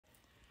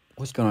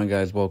What's going on,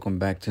 guys? Welcome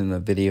back to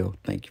another video.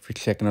 Thank you for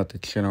checking out the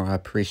channel. I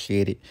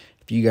appreciate it.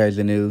 If you guys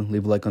are new,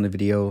 leave a like on the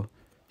video.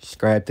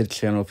 Subscribe to the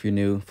channel if you're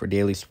new for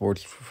daily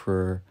sports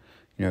for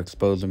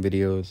exposing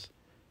videos.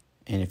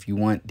 And if you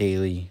want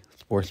daily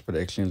sports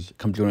predictions,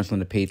 come join us on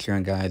the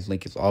Patreon, guys.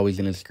 Link is always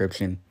in the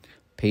description.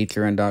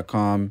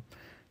 Patreon.com,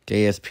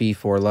 JSP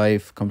for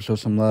life. Come show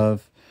some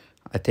love.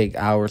 I take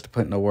hours to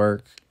put in the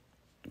work.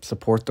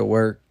 Support the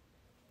work.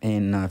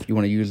 And if you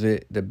want to use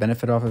it, the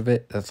benefit off of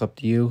it, that's up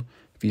to you.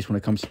 If you just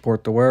want to come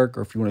support the work,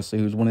 or if you want to see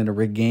who's winning the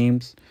rig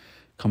games,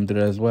 come to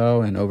that as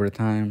well. And over the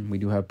time, we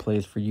do have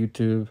plays for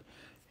YouTube.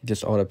 It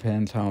just all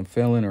depends how I'm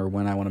feeling or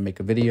when I want to make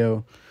a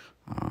video.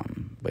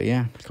 But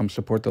yeah, come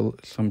support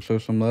show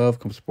some love,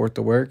 come support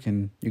the work,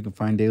 and you can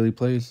find daily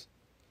plays.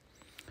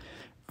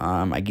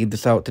 I gave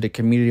this out to the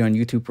community on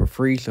YouTube for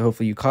free, so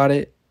hopefully you caught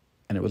it.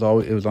 And it was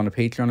on the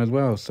Patreon as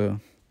well, so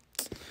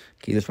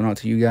gave this one out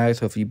to you guys.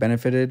 Hopefully you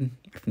benefited.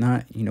 If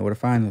not, you know where to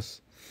find us.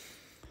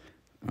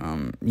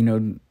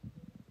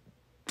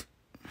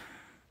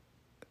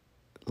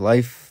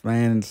 Life,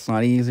 man, it's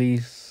not easy.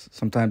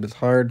 Sometimes it's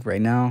hard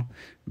right now,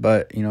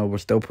 but we're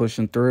still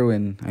pushing through.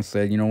 And I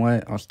said, you know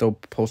what, I'll still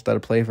post out a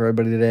play for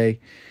everybody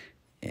today.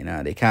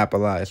 And they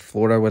capitalized.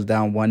 Florida was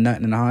down 1-0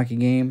 in the hockey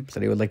game,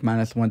 so they was like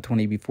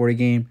 -120 before the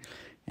game,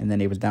 and then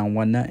they was down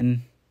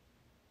 1-0.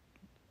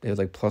 It was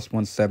like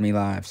 +170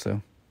 live,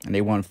 so, and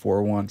they won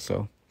 4-1.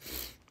 So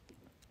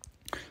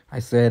I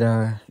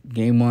said,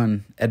 game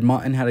one,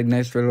 Edmonton had a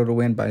nice riddle to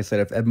win, but I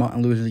said if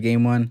Edmonton loses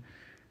game one,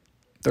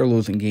 they're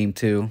losing game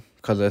two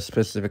because of a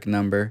specific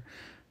number.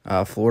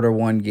 Florida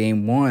won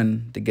game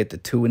one to get the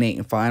 2-8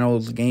 in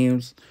finals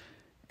games,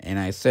 and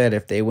I said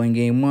if they win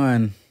game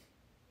one,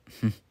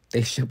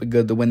 they should be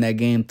good to win that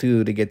game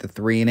two to get the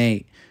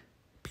 3-8,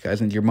 because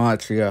in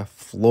Gematria,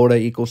 Florida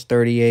equals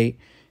 38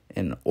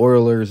 and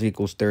Oilers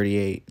equals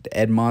 38. The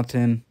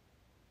Edmonton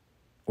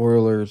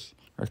Oilers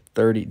are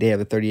 30. They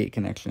have a 38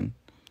 connection.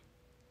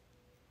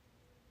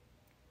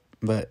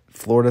 But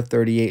Florida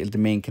 38 is the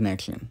main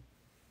connection.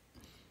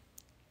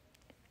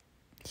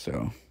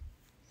 So,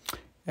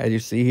 as you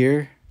see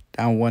here,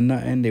 down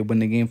 1-0, they win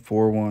the game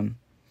 4-1.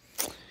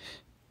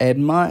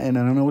 Edmonton, I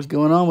don't know what's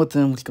going on with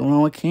them. What's going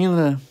on with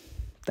Canada?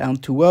 Down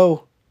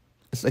 2-0.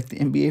 It's like the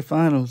NBA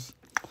Finals.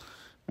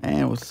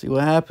 Man, we'll see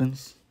what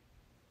happens.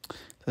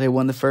 So they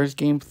won the first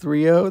game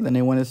 3-0, then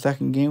they won the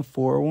second game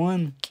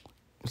 4-1.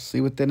 We'll see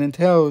what that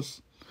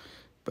entails.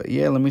 But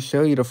yeah, let me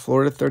show you the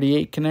Florida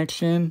 38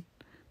 connection.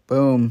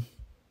 Boom.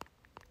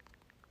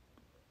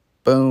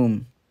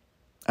 Boom.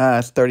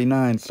 It's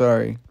 39,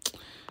 sorry.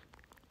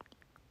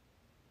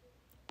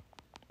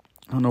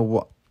 I don't know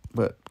what,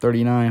 but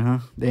 39, huh?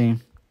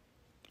 Dang.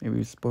 Maybe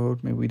we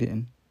spoiled, maybe we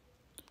didn't.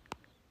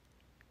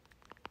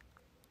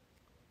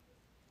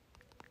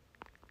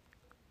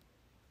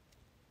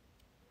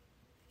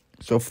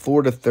 So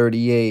Florida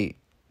 38,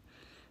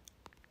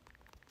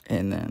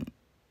 and then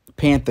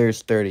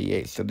Panthers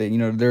 38. So they,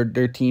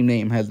 their team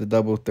name has the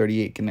double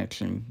 38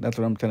 connection. That's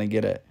what I'm trying to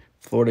get at.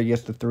 Florida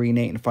gets the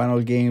 3-8 in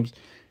finals games.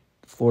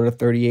 Florida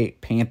 38,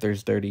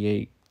 Panthers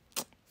 38.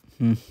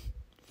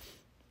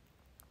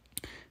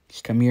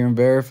 Just come here and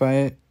verify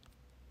it.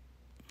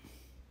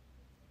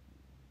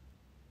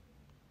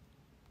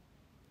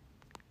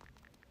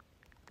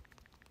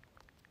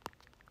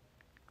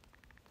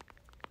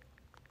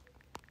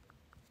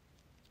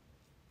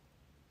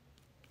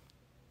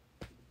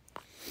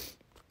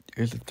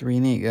 There's a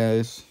 3-8,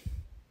 guys.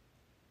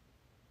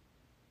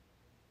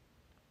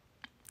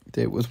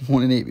 They was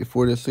 1-8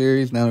 before the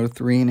series. Now they're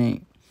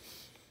 3-8.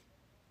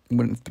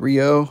 Winning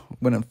 3-0,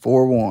 winning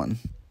 4-1.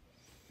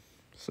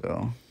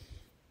 So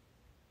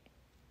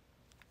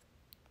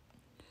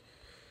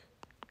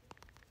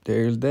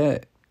there's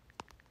that.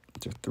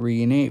 They're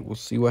 3-8. We'll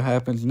see what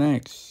happens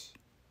next.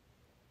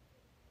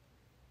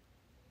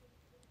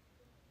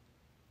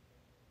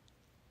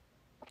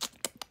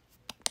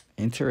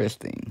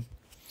 Interesting.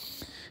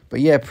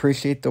 But yeah,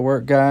 appreciate the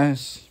work,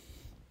 guys.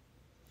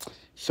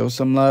 Show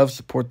some love.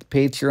 Support the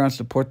Patreon.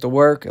 Support the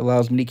work. It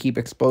allows me to keep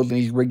exposing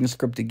these rigged and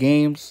scripted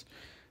games.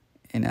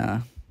 And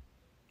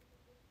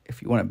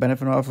if you want to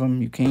benefit off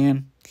them, you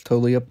can. It's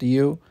totally up to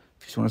you.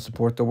 If you just want to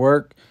support the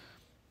work,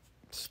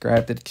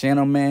 subscribe to the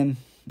channel, man.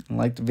 And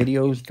like the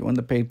videos. Join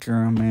the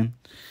Patreon, man.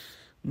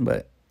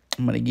 But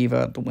I'm going to give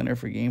out the winner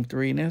for Game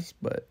 3 in this.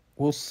 But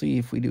we'll see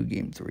if we do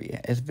Game 3.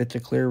 If it's a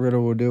clear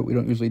riddle, we'll do it. We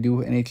don't usually do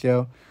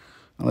NHL.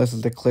 Unless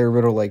it's a clear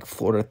riddle like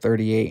Florida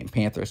 38 and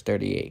Panthers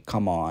 38.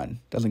 Come on.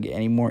 Doesn't get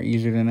any more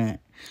easier than that.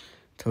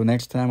 Till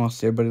next time, I'll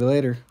see everybody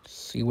later.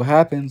 See what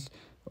happens.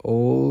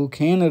 Oh,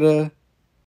 Canada.